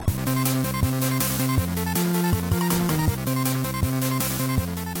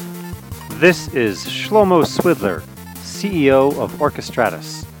This is Shlomo Swidler, CEO of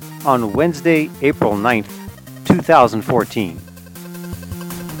Orchestratus, on Wednesday, April 9th, 2014.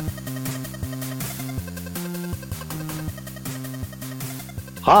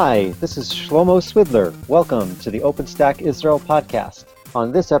 Hi, this is Shlomo Swidler. Welcome to the OpenStack Israel podcast.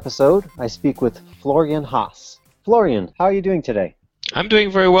 On this episode, I speak with Florian Haas. Florian, how are you doing today? I'm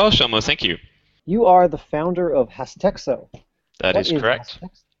doing very well, Shlomo. Thank you. You are the founder of Hastexo. That is correct.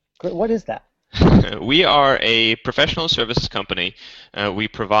 What is that? We are a professional services company. We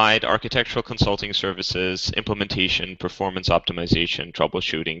provide architectural consulting services, implementation, performance optimization,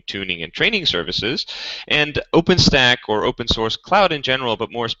 troubleshooting, tuning, and training services. And OpenStack, or open source cloud in general,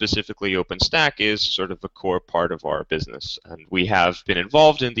 but more specifically OpenStack, is sort of a core part of our business. And we have been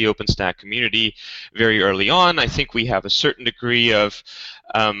involved in the OpenStack community very early on. I think we have a certain degree of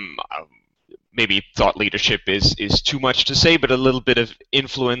maybe thought leadership is too much to say, but a little bit of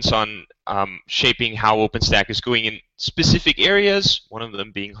influence on shaping how OpenStack is going in specific areas, one of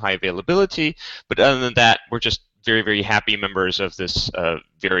them being high availability. But other than that, we're just very, very happy members of this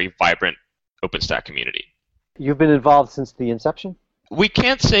very vibrant OpenStack community. You've been involved since the inception? We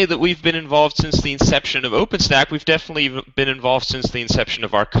can't say that we've been involved since the inception of OpenStack. We've definitely been involved since the inception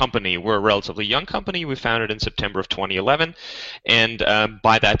of our company. We're a relatively young company. We founded in September of 2011, and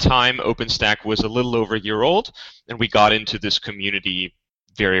by that time, OpenStack was a little over a year old, and we got into this community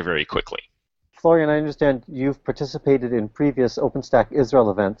very, very quickly. Florian, I understand you've participated in previous OpenStack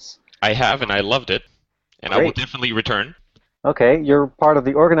Israel events. I have, and I loved it, and Great. I will definitely return. Okay, you're part of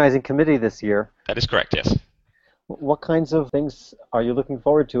the organizing committee this year. That is correct, yes. What kinds of things are you looking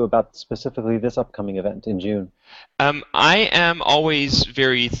forward to about specifically this upcoming event in June? I am always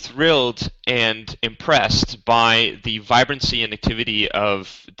very thrilled and impressed by the vibrancy and activity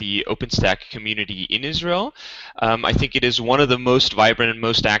of the OpenStack community in Israel. I think it is one of the most vibrant and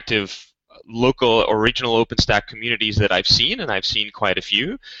most active local or regional OpenStack communities that I've seen, and I've seen quite a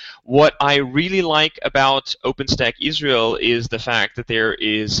few. What I really like about OpenStack Israel is the fact that there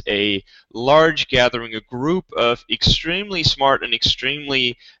is a large gathering, a group of extremely smart and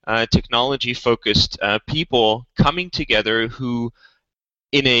extremely technology-focused people coming together who,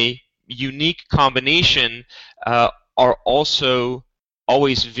 in a unique combination, are also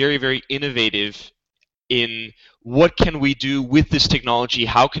always very, very innovative in what can we do with this technology,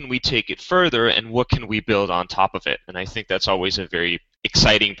 how can we take it further, and what can we build on top of it. And I think that's always a very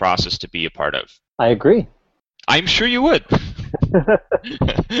exciting process to be a part of. I agree. I'm sure you would.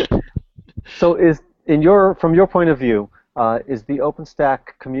 So from your point of view, is the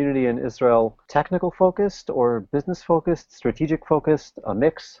OpenStack community in Israel technical focused or business focused, strategic focused, a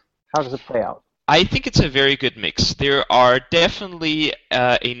mix? How does it play out? I think it's a very good mix. There are definitely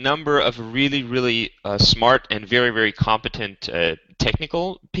a number of really, really smart and very, very competent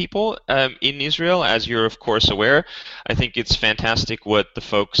technical people in Israel, as you're of course aware. I think it's fantastic what the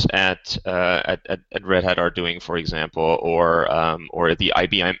folks at Red Hat are doing, for example, or the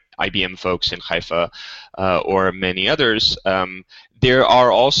IBM folks in Haifa, or many others. There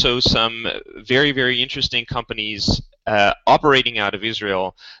are also some very, very interesting companies operating out of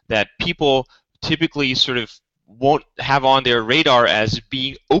Israel that people typically sort of won't have on their radar as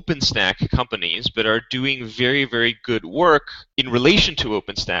being OpenStack companies, but are doing very, very good work in relation to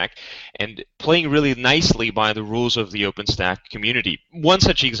OpenStack and playing really nicely by the rules of the OpenStack community. One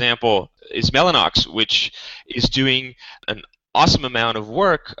such example is Mellanox, which is doing an awesome amount of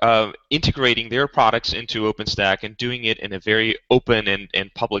work integrating their products into OpenStack and doing it in a very open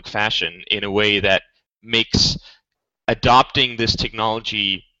and public fashion in a way that makes adopting this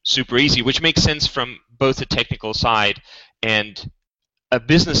technology super easy, which makes sense from both a technical side and a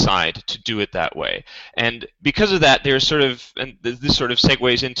business side to do it that way. And because of that, there's sort of, and this sort of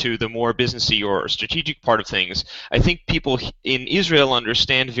segues into the more businessy or strategic part of things. I think people in Israel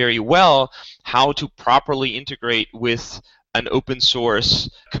understand very well how to properly integrate with an open source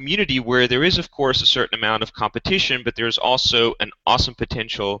community where there is, of course, a certain amount of competition, but there's also an awesome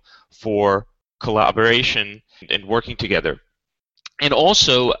potential for collaboration and working together. And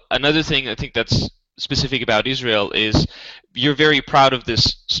also, another thing I think that's specific about Israel is you're very proud of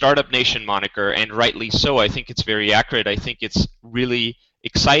this startup nation moniker, and rightly so. I think it's very accurate. I think it's really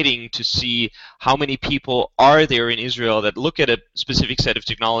exciting to see how many people are there in Israel that look at a specific set of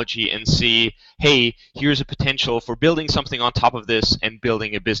technology and see, hey, here's a potential for building something on top of this and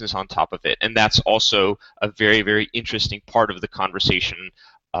building a business on top of it. And that's also a very, very interesting part of the conversation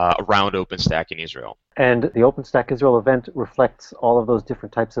around OpenStack in Israel. And the OpenStack Israel event reflects all of those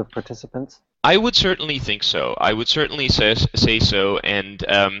different types of participants? I would certainly think so. I would certainly say so, and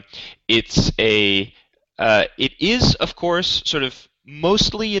it is, of course, sort of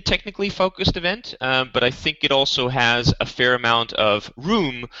mostly a technically focused event, but I think it also has a fair amount of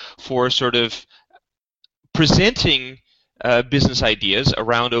room for sort of presenting business ideas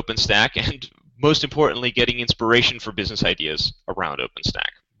around OpenStack and most importantly getting inspiration for business ideas around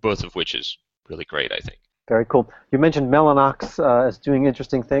OpenStack, both of which is really great, I think. Very cool. You mentioned Mellanox as doing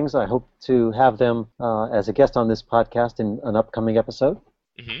interesting things. I hope to have them as a guest on this podcast in an upcoming episode.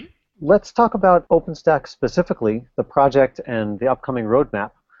 Mm-hmm. Let's talk about OpenStack specifically, the project and the upcoming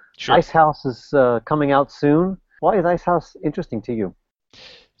roadmap. Sure. Icehouse is coming out soon. Why is Icehouse interesting to you?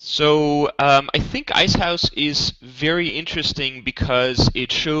 So I think Icehouse is very interesting because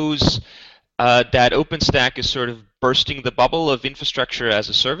it shows that OpenStack is sort of bursting the bubble of infrastructure as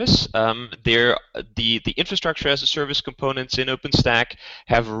a service. The infrastructure as a service components in OpenStack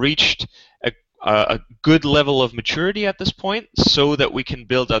have reached a good level of maturity at this point so that we can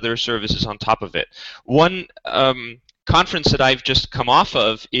build other services on top of it. One conference that I've just come off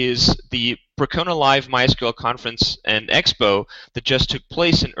of is the Percona Live MySQL conference and expo that just took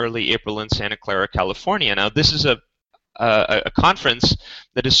place in early April in Santa Clara, California. Now, this is a conference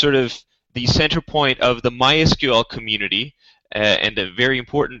that is sort of the center point of the MySQL community and a very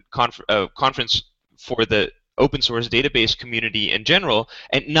important conference for the open source database community in general,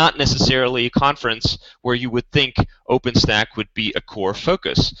 and not necessarily a conference where you would think OpenStack would be a core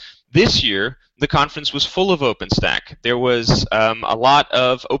focus. This year, the conference was full of OpenStack. There was a lot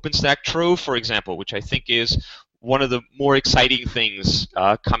of OpenStack Trove, for example, which I think is one of the more exciting things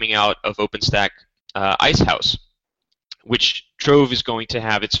coming out of OpenStack Icehouse, which Trove is going to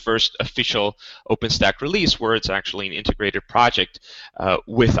have its first official OpenStack release where it's actually an integrated project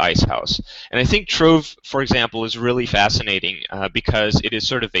with Icehouse. And I think Trove, for example, is really fascinating because it is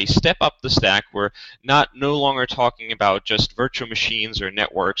sort of a step up the stack. We're no longer talking about just virtual machines or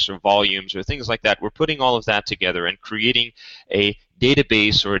networks or volumes or things like that. We're putting all of that together and creating a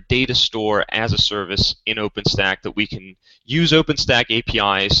database or a data store as a service in OpenStack that we can use OpenStack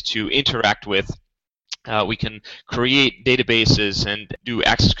APIs to interact with. We can create databases and do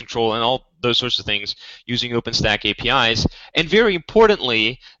access control and all those sorts of things using OpenStack APIs. And very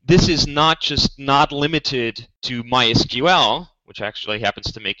importantly, this is not limited to MySQL, which actually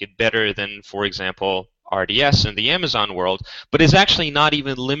happens to make it better than, for example, RDS in the Amazon world, but is actually not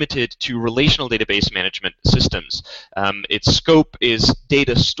even limited to relational database management systems. Its scope is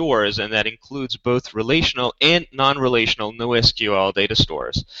data stores, and that includes both relational and non-relational NoSQL data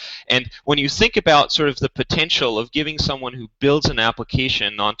stores. And when you think about sort of the potential of giving someone who builds an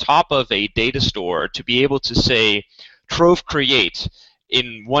application on top of a data store to be able to say, Trove create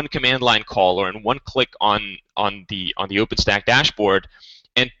in one command line call or in one click on the OpenStack dashboard,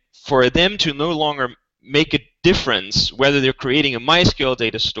 and for them to no longer make a difference whether they're creating a MySQL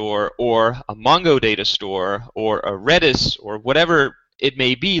data store or a Mongo data store or a Redis or whatever it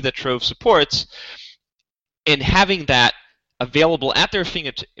may be that Trove supports, and having that available at their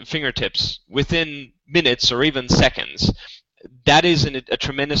fingertips within minutes or even seconds, that is a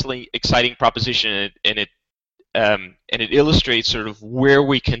tremendously exciting proposition, and it illustrates sort of where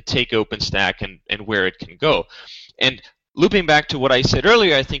we can take OpenStack and where it can go. And looping back to what I said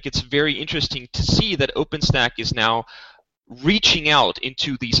earlier, I think it's very interesting to see that OpenStack is now reaching out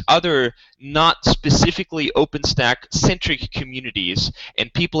into these other not specifically OpenStack-centric communities,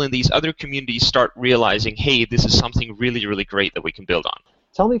 and people in these other communities start realizing, hey, this is something really, really great that we can build on.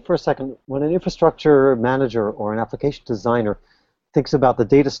 Tell me for a second, when an infrastructure manager or an application designer thinks about the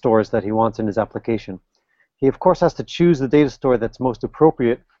data stores that he wants in his application, he, of course, has to choose the data store that's most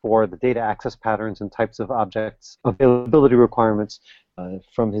appropriate for the data access patterns and types of objects, availability requirements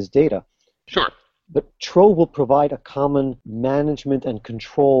from his data. Sure. But Trove will provide a common management and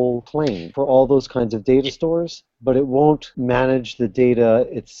control plane for all those kinds of data stores, but it won't manage the data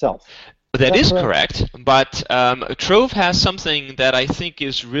itself. That is correct, but Trove has something that I think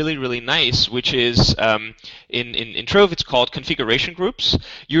is really, really nice, which is in Trove it's called configuration groups.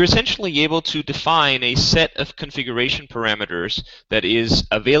 You're essentially able to define a set of configuration parameters that is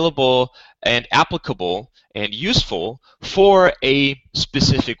available and applicable and useful for a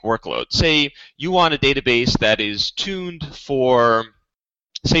specific workload. Say you want a database that is tuned for,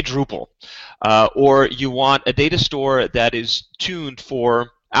 say, Drupal, or you want a data store that is tuned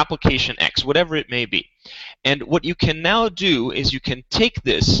for application X, whatever it may be. And what you can now do is you can take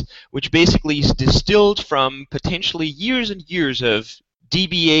this, which basically is distilled from potentially years and years of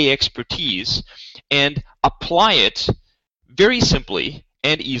DBA expertise, and apply it very simply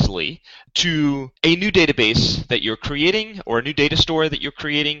and easily to a new database that you're creating or a new data store that you're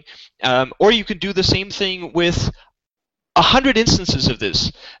creating, or you can do the same thing with 100 instances of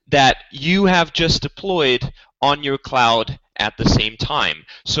this that you have just deployed on your cloud at the same time.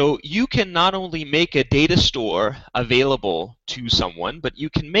 So you can not only make a data store available to someone, but you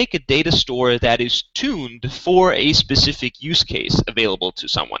can make a data store that is tuned for a specific use case available to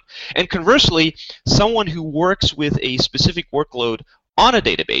someone. And conversely, someone who works with a specific workload on a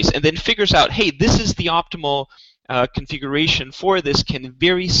database and then figures out, hey, this is the optimal configuration for this, can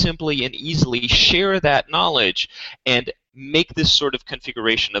very simply and easily share that knowledge and make this sort of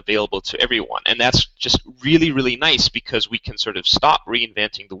configuration available to everyone. And that's just really, really nice because we can sort of stop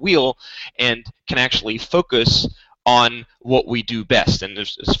reinventing the wheel and can actually focus on what we do best. And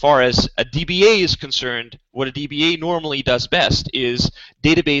as far as a DBA is concerned, what a DBA normally does best is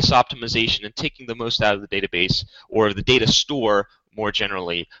database optimization and taking the most out of the database or the data store more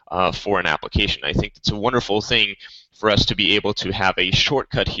generally for an application. I think it's a wonderful thing for us to be able to have a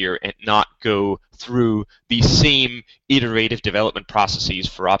shortcut here and not go through the same iterative development processes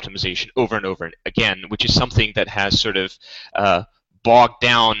for optimization over and over again, which is something that has sort of bogged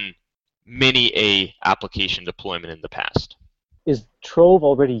down many a application deployment in the past. Is Trove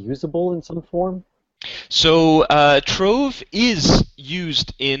already usable in some form? So Trove is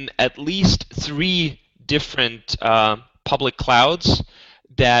used in at least 3 different public clouds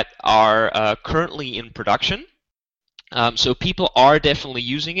that are currently in production. So people are definitely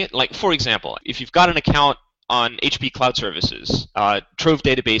using it. Like, for example, if you've got an account on HP Cloud Services, Trove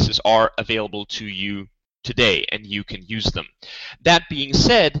databases are available to you today, and you can use them. That being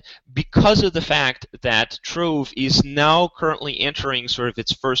said, because of the fact that Trove is now currently entering sort of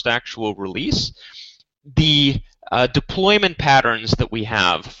its first actual release, the deployment patterns that we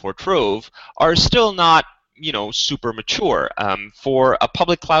have for Trove are still not super mature. For a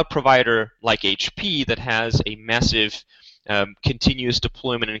public cloud provider like HP that has a massive continuous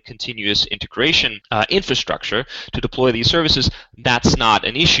deployment and continuous integration infrastructure to deploy these services, that's not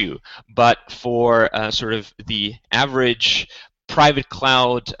an issue. But for sort of the average private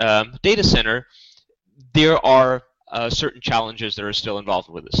cloud data center, there are certain challenges that are still involved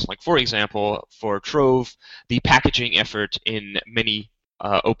with this. Like, for example, for Trove, the packaging effort in many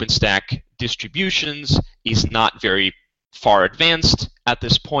OpenStack distributions is not very far advanced at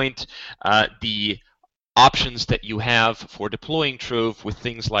this point. The options that you have for deploying Trove with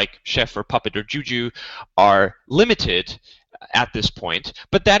things like Chef or Puppet or Juju are limited at this point,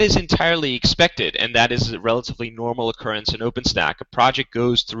 but that is entirely expected, and that is a relatively normal occurrence in OpenStack. A project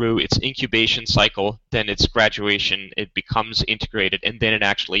goes through its incubation cycle, then its graduation, it becomes integrated, and then it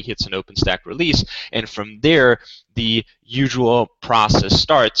actually hits an OpenStack release, and from there the usual process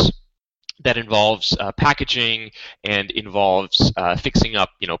starts that involves packaging and involves fixing up,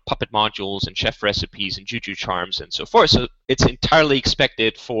 Puppet modules and Chef recipes and Juju charms and so forth. So it's entirely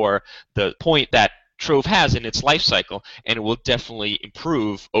expected for the point that Trove has in its life cycle, and it will definitely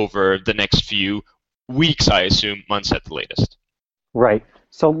improve over the next few weeks, I assume, months at the latest. Right.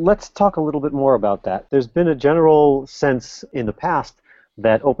 So let's talk a little bit more about that. There's been a general sense in the past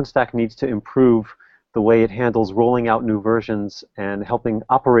that OpenStack needs to improve the way it handles rolling out new versions and helping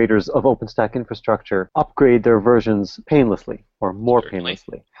operators of OpenStack infrastructure upgrade their versions painlessly or more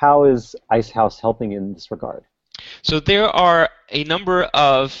painlessly. How is Icehouse helping in this regard? So there are a number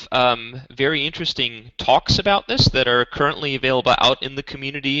of very interesting talks about this that are currently available out in the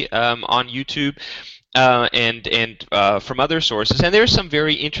community on YouTube and from other sources. And there's some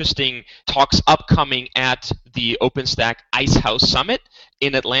very interesting talks upcoming at the OpenStack Icehouse Summit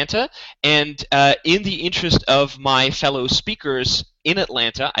in Atlanta. And in the interest of my fellow speakers in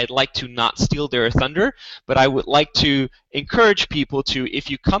Atlanta, I'd like to not steal their thunder, but I would like to encourage people to, if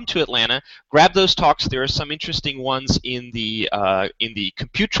you come to Atlanta, grab those talks. There are some interesting ones in the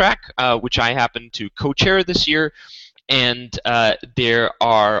Compute track, which I happen to co-chair this year, and there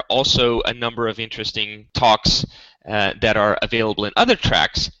are also a number of interesting talks that are available in other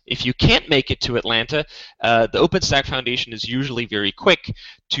tracks. If you can't make it to Atlanta, the OpenStack Foundation is usually very quick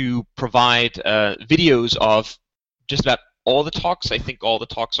to provide videos of just about all the talks. I think all the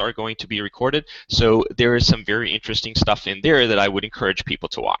talks are going to be recorded, so there is some very interesting stuff in there that I would encourage people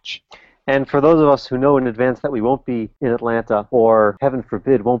to watch. And for those of us who know in advance that we won't be in Atlanta, or heaven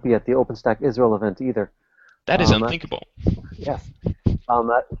forbid, won't be at the OpenStack Israel event either. That is unthinkable. Yes.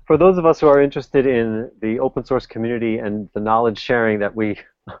 For those of us who are interested in the open source community and the knowledge sharing that we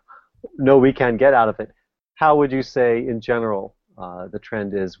know we can get out of it, how would you say, in general, the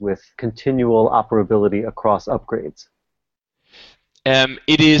trend is with continual operability across upgrades?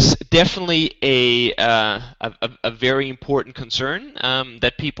 It is definitely a very important concern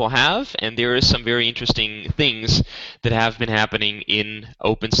that people have, and there are some very interesting things that have been happening in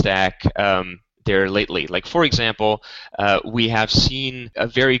OpenStack there lately. Like, for example, we have seen a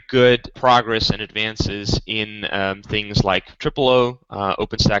very good progress and advances in things like TripleO,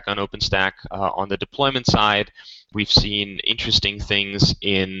 OpenStack on OpenStack. On the deployment side, we've seen interesting things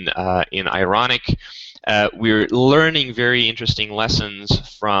in Ironic. We're learning very interesting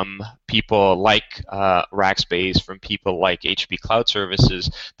lessons from people like Rackspace, from people like HP Cloud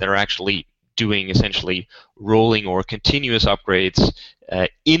Services that are actually doing essentially rolling or continuous upgrades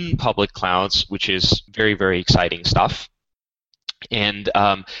in public clouds, which is very, very exciting stuff. And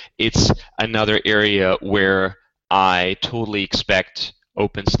it's another area where I totally expect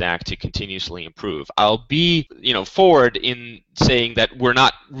OpenStack to continuously improve. I'll be, forward in saying that we're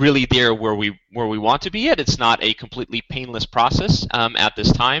not really there where we want to be yet. It's not a completely painless process at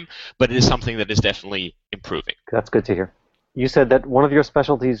this time, but it is something that is definitely improving. That's good to hear. You said that one of your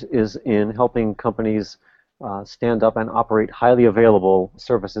specialties is in helping companies stand up and operate highly available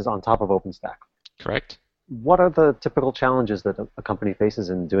services on top of OpenStack. Correct. What are the typical challenges that a company faces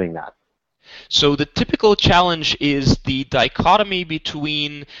in doing that? So the typical challenge is the dichotomy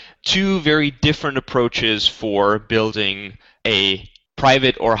between two very different approaches for building a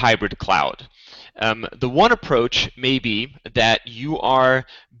private or hybrid cloud. The one approach may be that you're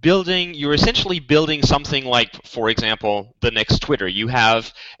essentially building something like, for example, the next Twitter. You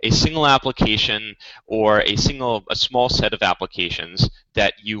have a single application or a small set of applications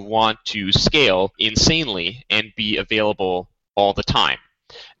that you want to scale insanely and be available all the time.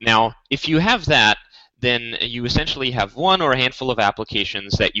 Now, if you have that, then you essentially have one or a handful of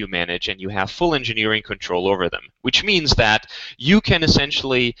applications that you manage, and you have full engineering control over them, which means that you can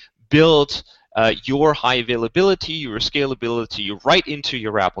essentially build your high availability, your scalability right into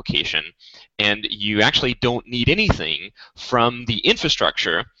your application, and you actually don't need anything from the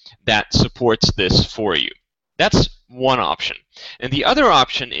infrastructure that supports this for you. That's one option. And the other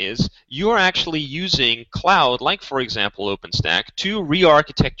option is you're actually using cloud, like for example OpenStack, to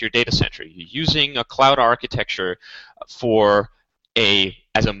re-architect your data center. You're using a cloud architecture as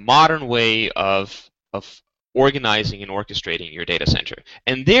a modern way of organizing and orchestrating your data center.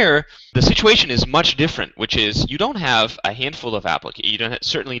 And there, the situation is much different, which is you don't have a handful of applications. You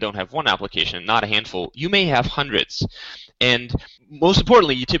certainly don't have one application, not a handful. You may have hundreds. And most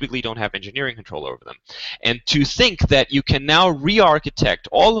importantly, you typically don't have engineering control over them. And to think that you can now re-architect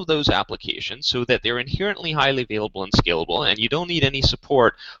all of those applications so that they're inherently highly available and scalable, and you don't need any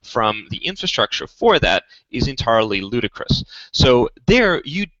support from the infrastructure for that, is entirely ludicrous. So there,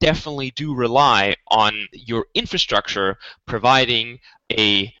 you definitely do rely on your infrastructure providing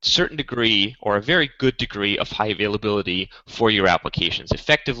a certain degree or a very good degree of high availability for your applications.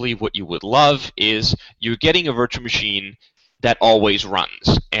 Effectively, what you would love is you're getting a virtual machine that always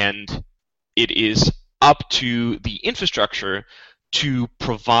runs, and it is up to the infrastructure to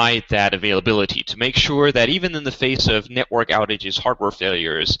provide that availability, to make sure that even in the face of network outages, hardware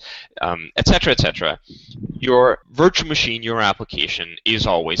failures, etc., your virtual machine, your application, is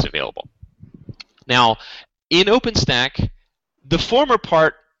always available. Now, in OpenStack, the former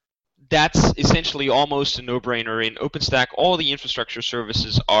part, that's essentially almost a no-brainer. In OpenStack, all the infrastructure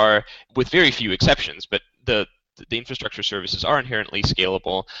services are, with very few exceptions, but the infrastructure services are inherently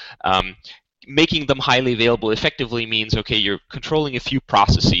scalable. Making them highly available effectively means, okay, you're controlling a few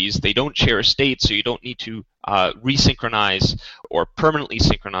processes. They don't share a state, so you don't need to resynchronize or permanently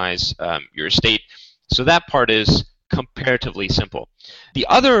synchronize your state. So that part is comparatively simple. The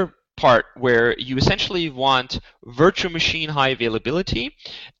other part where you essentially want virtual machine high availability,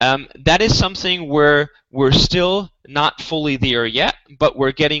 that is something where we're still not fully there yet, but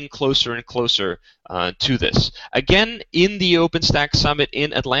we're getting closer and closer to this. Again, in the OpenStack Summit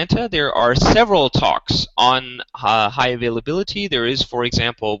in Atlanta, there are several talks on high availability. There is, for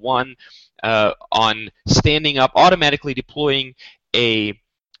example, one on standing up, automatically deploying a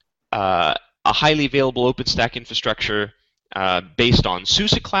highly available OpenStack infrastructure based on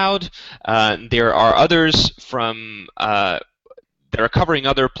SUSE Cloud. There are others that are covering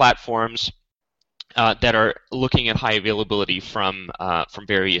other platforms that are looking at high availability from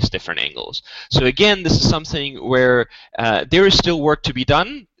various different angles. So again, this is something where there is still work to be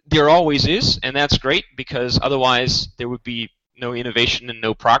done. There always is, and that's great, because otherwise there would be no innovation and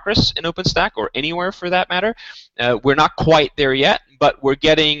no progress in OpenStack, or anywhere for that matter. We're not quite there yet, but we're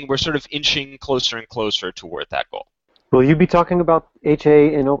sort of inching closer and closer toward that goal. Will you be talking about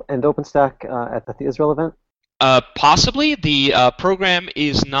HA and OpenStack at the Israel event? Possibly. The program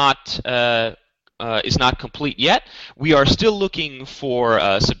is not is not complete yet. We are still looking for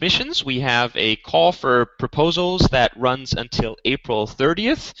submissions. We have a call for proposals that runs until April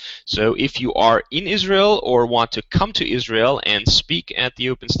 30th. So if you are in Israel or want to come to Israel and speak at the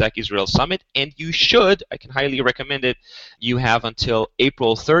OpenStack Israel Summit, and you should, I can highly recommend it, you have until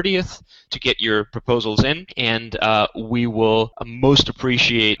April 30th to get your proposals in, and we will most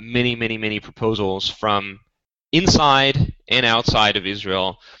appreciate many proposals from inside and outside of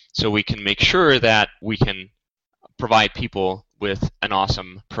Israel, so we can make sure that we can provide people with an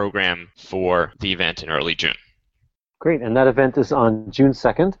awesome program for the event in early June. Great, and that event is on June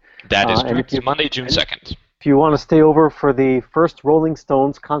 2nd. That is correct, Monday, June 2nd. If you want to stay over for the first Rolling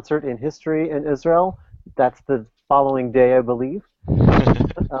Stones concert in history in Israel, that's the following day, I believe.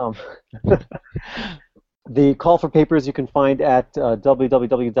 The call for papers you can find at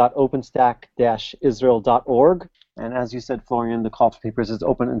www.openstack-israel.org. And as you said, Florian, the call for papers is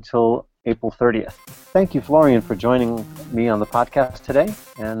open until April 30th. Thank you, Florian, for joining me on the podcast today.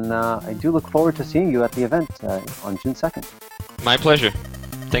 And I do look forward to seeing you at the event on June 2nd. My pleasure.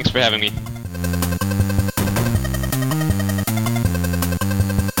 Thanks for having me.